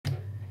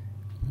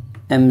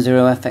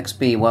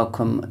M0FXB,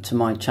 welcome to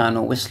my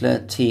channel. Whistler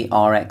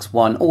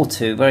TRX-1 or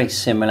 2, very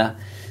similar.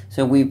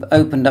 So we've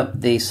opened up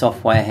the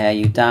software here.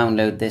 You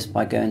download this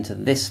by going to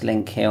this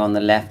link here on the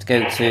left.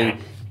 Go to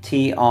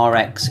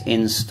TRX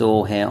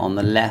install here on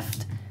the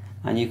left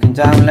and you can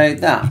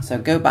download that. So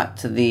go back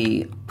to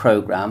the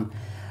program.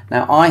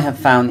 Now I have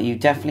found that you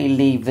definitely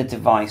leave the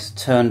device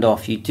turned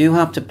off. You do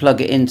have to plug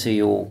it into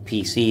your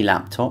PC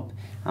laptop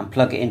and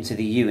plug it into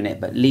the unit,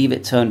 but leave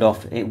it turned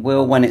off. It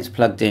will, when it's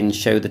plugged in,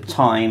 show the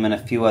time and a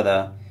few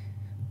other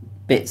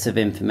bits of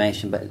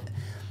information, but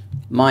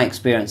my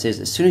experience is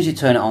as soon as you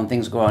turn it on,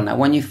 things go on. Now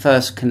when you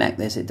first connect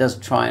this, it does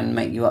try and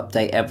make you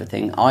update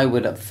everything. I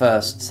would at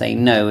first say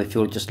no if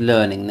you're just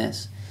learning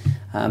this,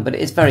 but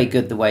it's very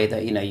good the way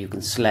that you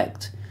can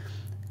select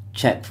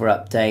check for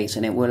updates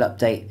and it will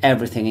update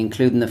everything,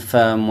 including the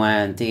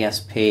firmware and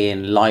DSP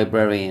and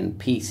library and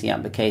PC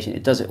application.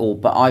 It does it all,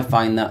 but I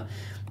find that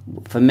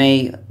for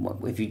me,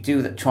 if you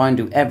do that, try and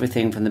do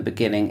everything from the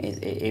beginning,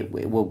 it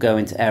will go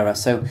into error.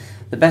 So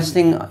the best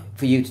thing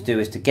for you to do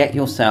is to get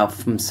yourself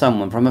from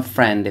someone, from a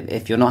friend,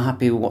 if you're not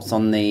happy with what's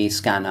on the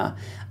scanner,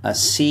 a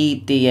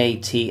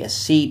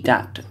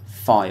CDAT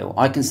file.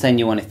 I can send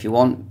you one if you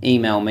want.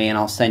 Email me and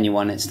I'll send you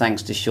one. It's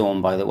thanks to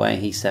Sean, by the way.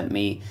 He sent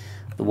me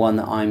the one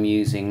that I'm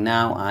using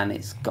now and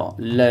it's got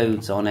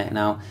loads on it.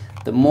 Now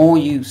the more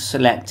you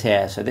select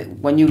here, so that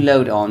when you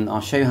load it on,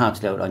 I'll show you how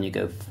to load it on. You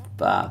go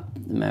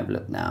let me have a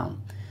look now.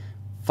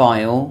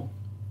 File,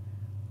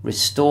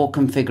 restore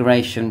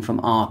configuration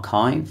from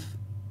archive,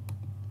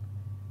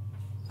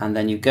 and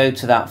then you go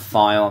to that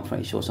file. I'm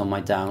pretty sure it's on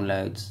my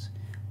downloads.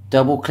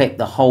 Double click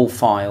the whole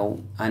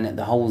file and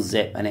the whole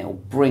zip and it will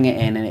bring it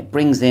in, and it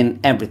brings in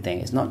everything.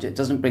 It's not just, it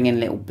doesn't bring in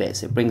little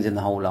bits, it brings in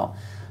the whole lot.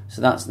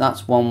 So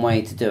that's one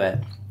way to do it.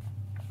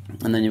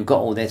 And then you've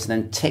got all this,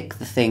 and then tick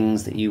the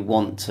things that you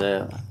want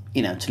to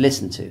to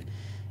listen to.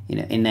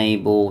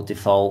 Enable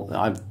default.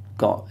 I've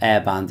got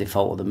airband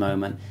default at the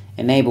moment.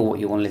 Enable what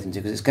you want to listen to,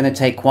 because it's going to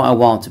take quite a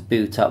while to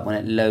boot up when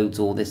it loads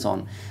all this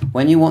on.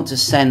 When you want to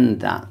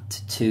send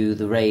that to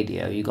the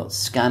radio, you've got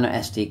scanner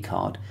SD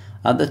card.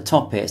 At the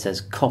top here it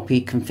says copy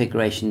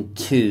configuration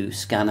to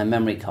scanner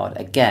memory card.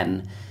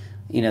 Again,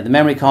 the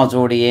memory card's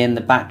already in,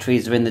 the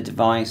batteries are in the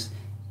device.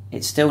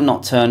 It's still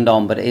not turned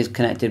on, but it is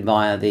connected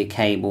via the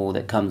cable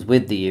that comes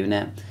with the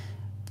unit.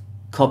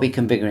 Copy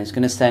configuration, it's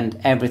going to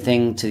send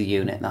everything to the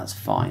unit, that's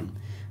fine.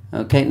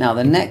 Okay, now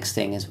the next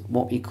thing is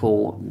what we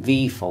call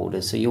V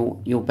folders. So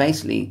you're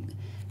basically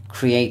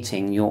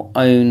creating your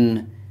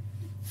own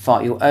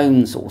file, your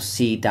own sort of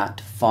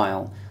CDAT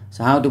file.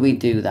 So how do we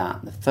do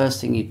that? The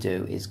first thing you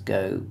do is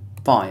go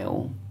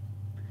File,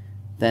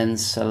 then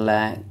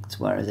select,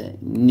 where is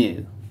it?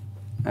 New.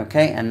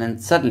 Okay, and then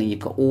suddenly you've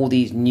got all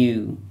these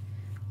new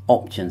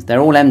options.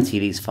 They're all empty,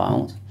 these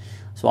files.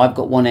 So I've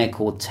got one here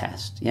called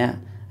test, yeah?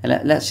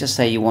 And let's just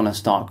say you want to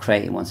start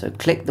creating one. So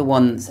click the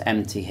one that's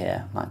empty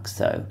here, like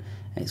so.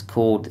 It's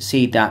called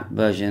CDAT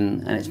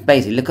version, and it's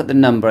basically, look at the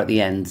number at the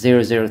end,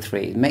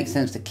 003. It makes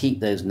sense to keep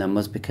those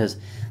numbers because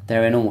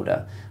they're in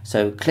order.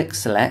 So click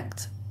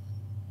select.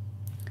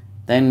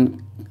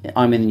 Then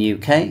I'm in the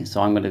UK,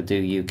 so I'm going to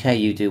do UK,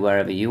 you do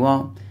wherever you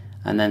are,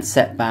 and then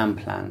set band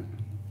plan.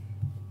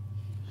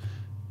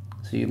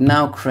 So you've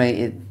now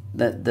created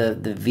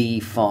the V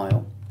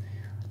file.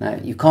 Now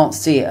you can't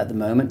see it at the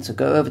moment, so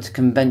go over to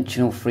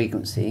conventional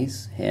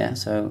frequencies here.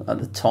 So at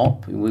the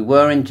top, we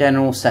were in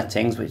general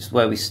settings, which is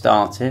where we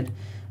started.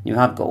 You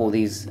have got all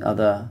these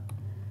other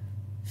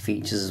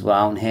features as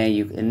well, and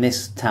here in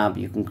this tab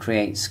you can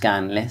create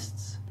scan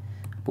lists.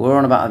 But we're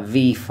on about a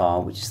V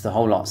file, which is the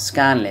whole lot.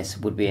 Scan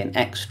list would be an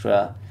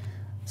extra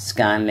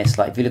scan list.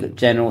 Like if you look at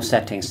general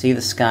settings, see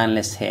the scan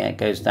list here, it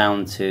goes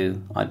down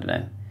to, I don't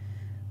know,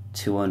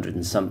 200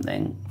 and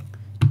something.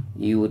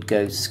 You would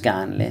go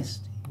scan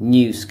list,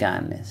 new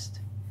scan list,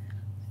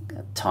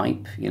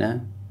 type,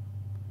 DMR,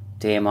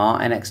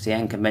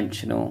 NXDN,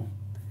 conventional,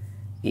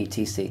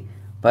 etc.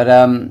 But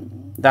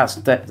that's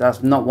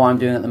not what I'm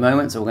doing at the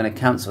moment, so we're going to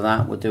cancel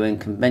that. We're doing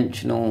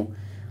conventional,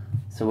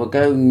 so we'll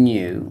go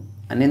new,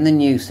 and in the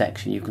new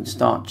section you can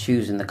start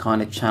choosing the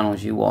kind of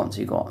channels you want.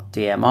 So you've got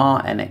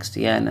DMR,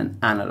 NXDN and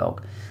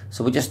analog.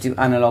 So we'll just do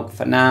analog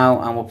for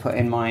now, and we'll put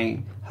in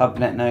my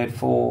hubnet node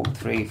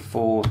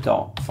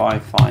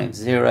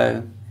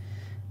 434.550.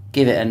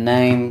 Give it a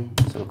name,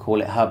 so we'll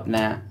call it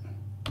hubnet,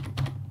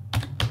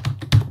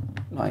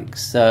 like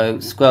so.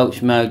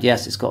 Squelch mode,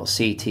 yes, it's got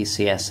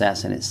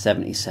CTCSS and it's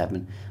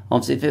 77.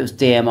 Obviously if it was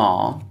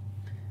DMR,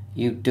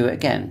 you do it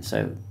again.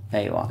 So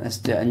there you are, let's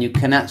do it. And you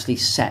can actually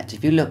set,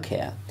 if you look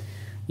here,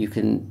 you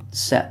can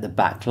set the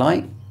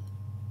backlight,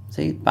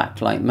 see,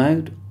 backlight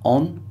mode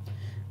on.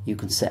 You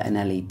can set an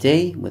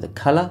LED with a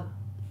color,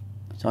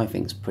 which I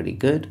think is pretty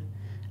good.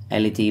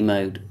 LED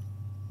mode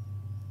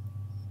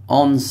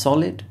on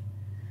solid.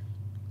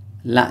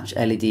 Latch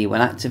LED when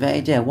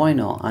activated, yeah, why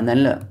not? And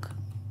then look,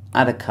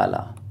 add a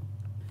color.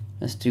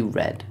 Let's do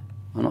red.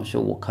 I'm not sure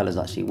what colors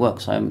actually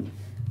work, so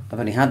I've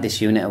only had this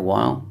unit a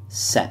while.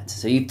 Set.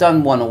 So you've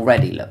done one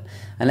already, look.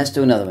 And let's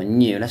do another one,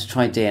 new. Let's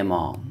try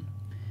DMR.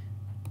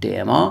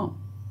 DMR,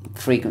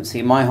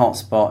 frequency. My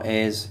hotspot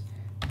is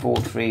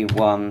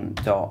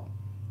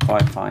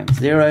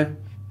 431.550.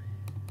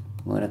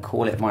 We're going to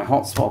call it my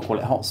hotspot. I'll call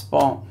it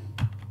hotspot.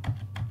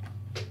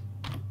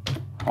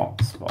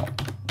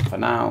 Hotspot for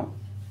now.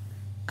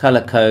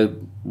 Color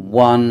code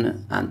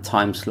 1 and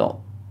time slot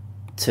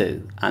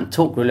 2. And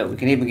talk group, look, we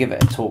can even give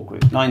it a talk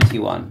group,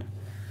 91.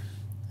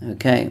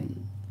 Okay.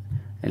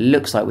 It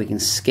looks like we can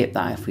skip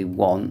that if we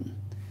want.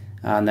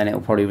 And then it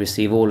will probably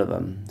receive all of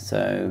them.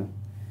 So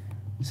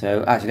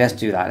actually, let's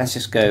do that. Let's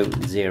just go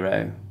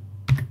 0.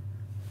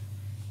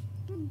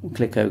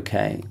 Click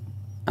OK.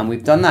 And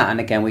we've done that. And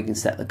again, we can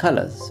set the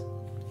colors.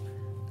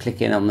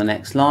 Click in on the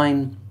next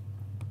line.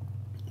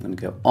 I'm going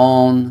to go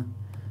on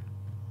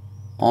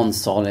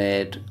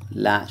solid,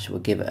 latch. We'll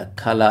give it a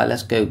color.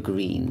 Let's go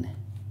green.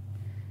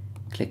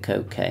 Click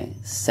OK.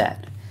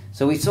 Set.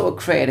 So we sort of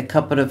created a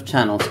couple of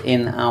channels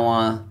in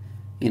our,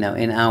 in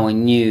our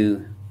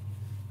new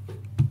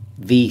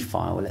V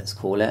file, let's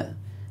call it.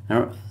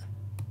 Now,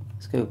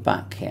 let's go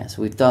back here.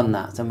 So we've done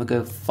that. So we'll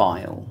go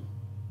File.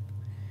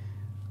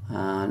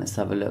 Let's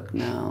have a look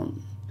now.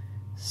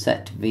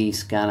 Set V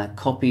scanner.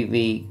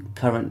 Copy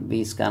current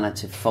V scanner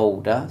to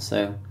folder.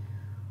 So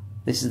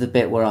this is the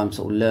bit where I'm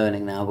sort of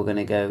learning now. We're going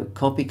to go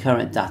copy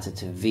current data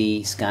to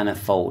V scanner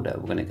folder.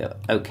 We're going to go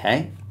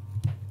OK.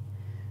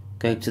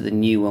 Go to the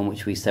new one,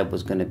 which we said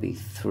was going to be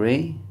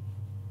 3,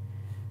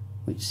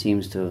 which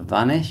seems to have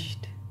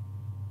vanished.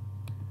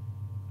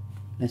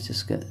 Let's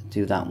just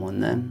do that one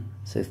then.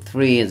 So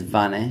 3 is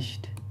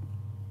vanished.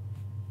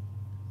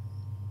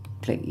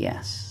 Click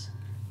yes,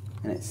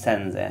 and it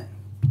sends it.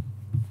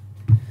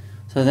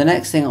 So the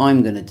next thing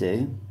I'm going to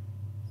do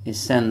is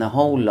send the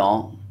whole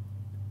lot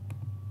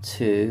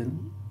to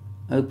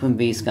Open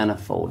vScanner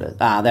folder.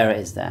 Ah, there it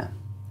is there.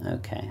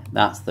 Okay,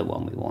 that's the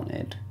one we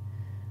wanted.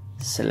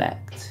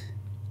 Select.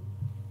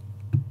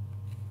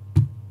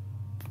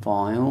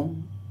 File.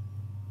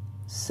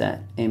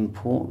 Set,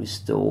 import,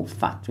 restore,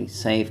 factory,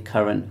 save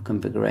current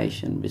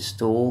configuration,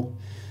 restore.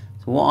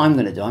 So what I'm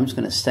going to do, I'm just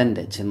going to send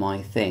it to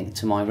my thing,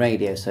 to my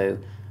radio. So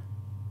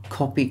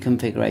copy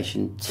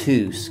configuration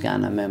to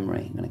scanner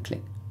memory. I'm going to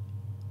click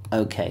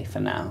OK for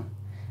now.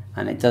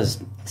 And it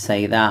does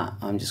say that.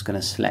 I'm just going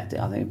to select it.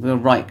 I think we'll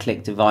right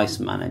click device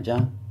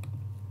manager.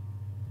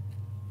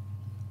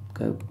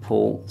 Go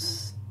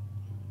ports.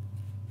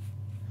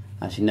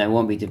 Actually no, it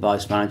won't be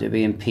device manager, it'll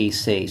be in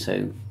PC.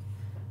 So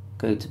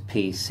go to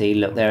PC,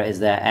 look, there it is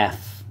there,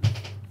 F.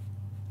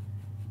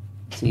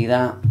 See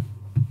that?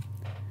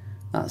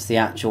 That's the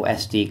actual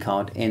SD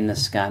card in the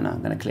scanner.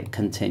 I'm going to click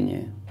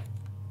continue.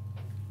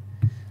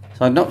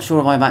 So I'm not sure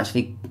if I've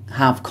actually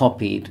have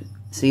copied.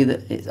 See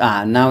that it's,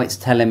 now it's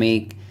telling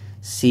me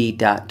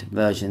CDAT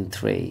version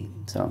 3.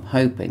 So I'm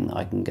hoping that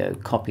I can go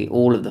copy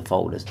all of the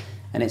folders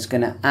and it's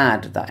going to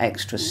add that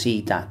extra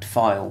CDAT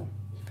file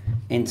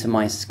into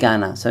my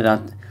scanner. So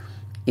that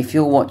if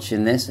you're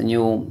watching this and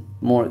you're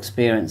more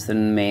experienced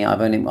than me,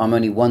 I'm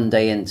only 1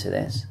 day into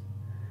this,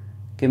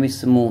 give me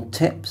some more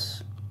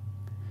tips.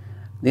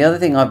 The other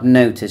thing I've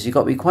noticed, you've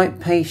got to be quite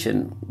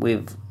patient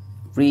with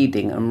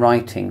reading and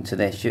writing to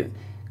this,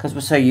 because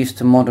we're so used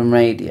to modern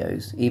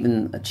radios.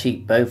 Even a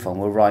cheap Bofon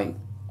will write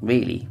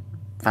really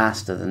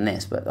faster than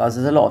this, but there's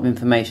a lot of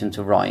information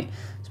to write,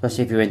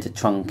 especially if you're into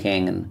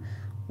trunking and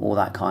all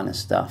that kind of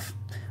stuff.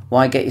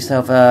 Why get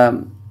yourself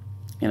a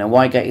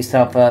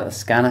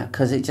scanner?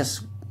 Because it's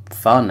just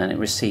fun and it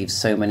receives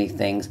so many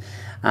things,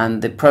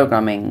 and the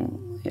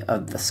programming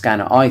of the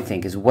scanner I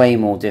think is way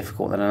more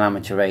difficult than an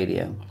amateur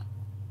radio.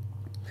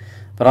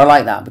 But I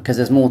like that because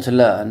there's more to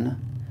learn.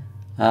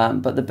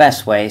 But the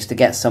best way is to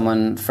get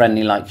someone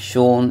friendly like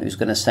Sean, who's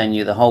going to send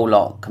you the whole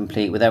lot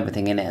complete with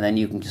everything in it, and then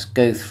you can just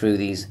go through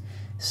these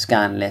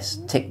scan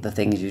lists, tick the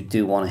things you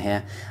do want to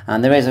hear.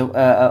 And there is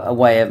a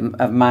way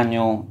of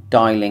manual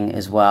dialing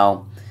as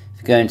well.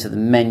 If you go into the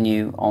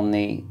menu on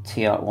the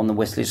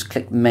whistle, just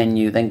click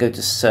menu, then go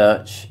to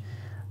search.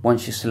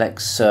 Once you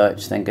select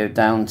search, then go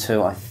down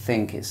to, I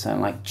think it's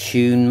something like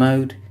tune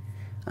mode,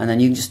 and then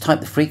you can just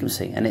type the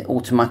frequency, and it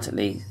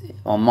automatically,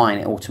 on mine,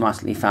 it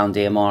automatically found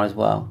DMR as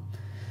well.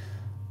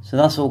 So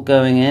that's all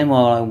going in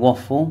while I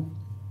waffle.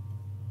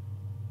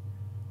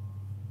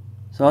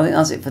 So I think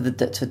that's it for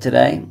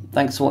today.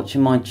 Thanks for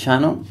watching my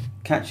channel.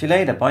 Catch you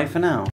later. Bye for now.